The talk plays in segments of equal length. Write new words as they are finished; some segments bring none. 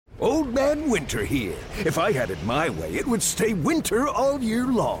Old Man Winter here. If I had it my way, it would stay winter all year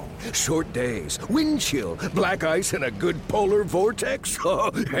long. Short days, wind chill, black ice, and a good polar vortex.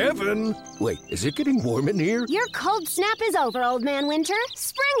 Oh, heaven! Wait, is it getting warm in here? Your cold snap is over, Old Man Winter.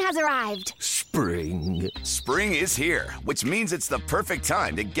 Spring has arrived. Spring. Spring is here, which means it's the perfect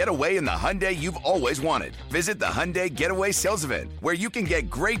time to get away in the Hyundai you've always wanted. Visit the Hyundai Getaway Sales Event, where you can get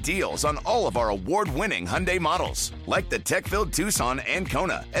great deals on all of our award-winning Hyundai models, like the tech-filled Tucson and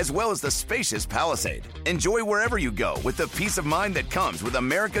Kona, as well as the spacious Palisade. Enjoy wherever you go with the peace of mind that comes with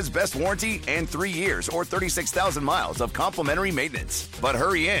America's best warranty and 3 years or 36,000 miles of complimentary maintenance. But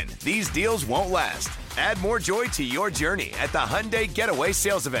hurry in, these deals won't last. Add more joy to your journey at the Hyundai Getaway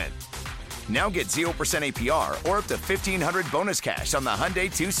Sales Event. Now get 0% APR or up to $1,500 bonus cash on the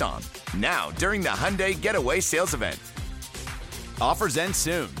Hyundai Tucson. Now, during the Hyundai Getaway Sales Event. Offers end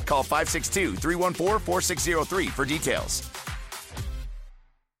soon. Call 562-314-4603 for details.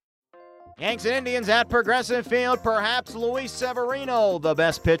 Yanks and Indians at Progressive Field. Perhaps Luis Severino, the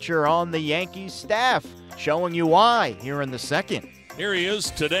best pitcher on the Yankees staff. Showing you why here in the second. Here he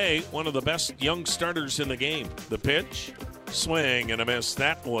is today, one of the best young starters in the game. The pitch, swing and a miss.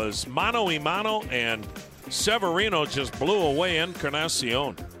 That was mano-a-mano, and Severino just blew away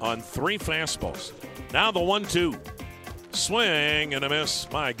Encarnacion on 3 fastballs. Now the 1-2. Swing and a miss.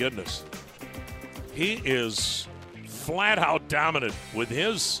 My goodness. He is flat out dominant with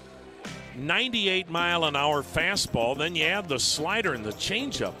his 98-mile-an-hour fastball. Then you add the slider and the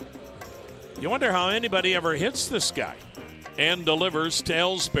changeup. You wonder how anybody ever hits this guy. And delivers to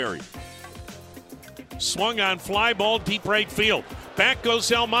Ellsbury. Swung on fly ball, deep right field. Back goes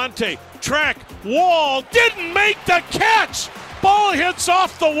Almonte. Track, wall, didn't make the catch. Ball hits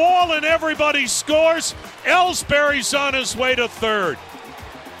off the wall and everybody scores. Ellsbury's on his way to third.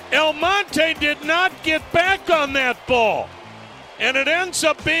 Almonte did not get back on that ball. And it ends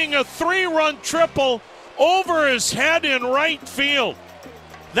up being a 3-run triple over his head in right field.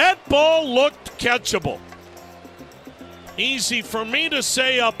 That ball looked catchable. Easy for me to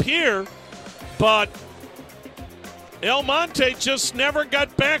say up here, but Almonte just never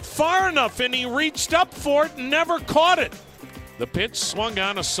got back far enough, and he reached up for it and never caught it. The pitch swung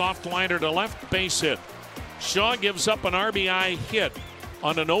on, a soft liner to left, base hit. Shaw gives up an RBI hit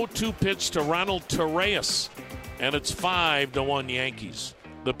on an 0-2 pitch to Ronald Torreyes, and it's 5-1 Yankees.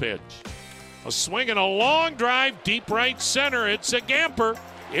 The pitch. A swing and a long drive, deep right center. It's a Gamper.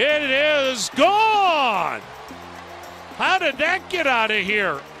 It is gone. How did that get out of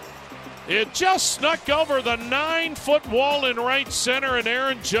here? It just snuck over the 9-foot wall in right center, and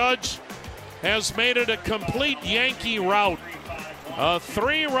Aaron Judge has made it a complete Yankee rout. A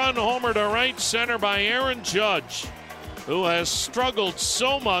 3-run homer to right center by Aaron Judge, who has struggled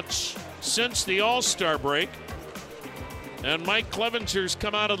so much since the All-Star break. And Mike Clevenger's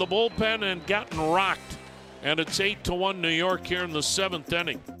come out of the bullpen and gotten rocked. And it's 8-1 New York here in the 7th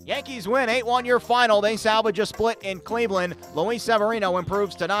inning. Yankees win 8-1 your final. They salvage a split in Cleveland. Luis Severino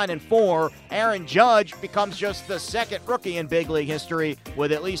improves to 9-4. Aaron Judge becomes just the second rookie in big league history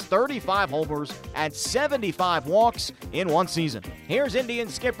with at least 35 homers and 75 walks in one season. Here's Indian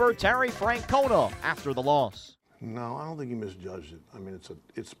skipper Terry Francona after the loss. No, I don't think he misjudged it. I mean,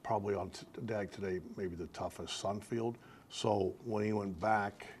 it's probably on DAG today maybe the toughest Sun field. So when he went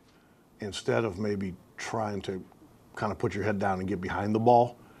back, instead of maybe trying to kind of put your head down and get behind the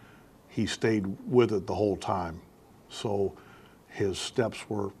ball, he stayed with it the whole time. So his steps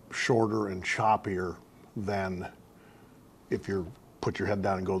were shorter and choppier than if you put your head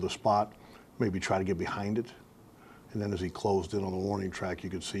down and go to the spot, maybe try to get behind it. And then as he closed in on the warning track,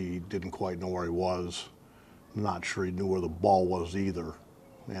 you could see he didn't quite know where he was. Not sure he knew where the ball was either.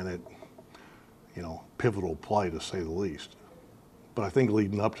 And it, pivotal play to say the least. But I think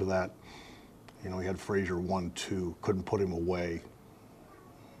leading up to that, he had Frazier 1-2, couldn't put him away.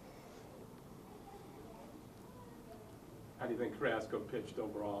 How do you think Carrasco pitched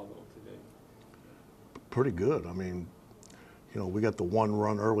overall, though, today? Pretty good. I mean, we got the 1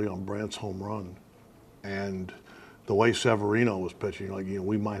 run early on Brandt's home run. And the way Severino was pitching,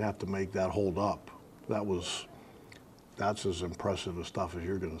 we might have to make that hold up. That's as impressive a stuff as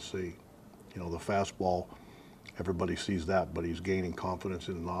you're going to see. The fastball, everybody sees that, but he's gaining confidence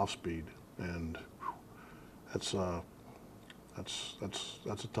in an off speed. And that's a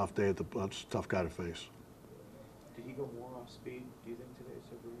tough day. That's a tough guy to face. Did he go more off speed, do you think, today,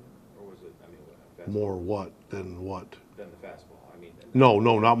 Severino? Or was it, fastball? More what? Than what? Than the fastball. No,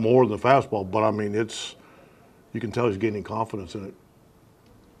 not more than the fastball, but you can tell he's gaining confidence in it.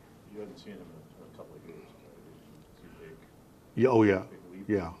 You haven't seen him in a couple of years. Yeah, oh yeah.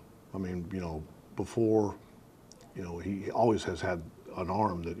 Yeah. Before, he always has had an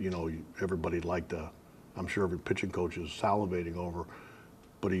arm that, everybody liked I'm sure every pitching coach is salivating over.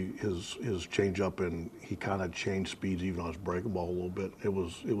 But his changeup, and he kind of changed speeds even on his breaking ball a little bit. It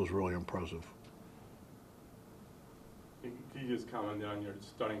was really impressive. Can you just comment on your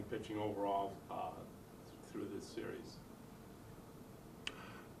stunning pitching overall through this series?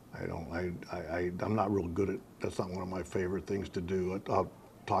 I'm not real good at, that's not one of my favorite things to do. I'll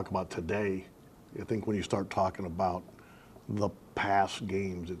talk about today. I think when you start talking about the past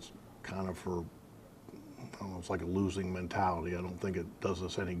games, it's kind of it's like a losing mentality. I don't think it does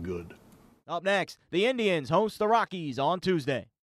us any good. Up next, the Indians host the Rockies on Tuesday.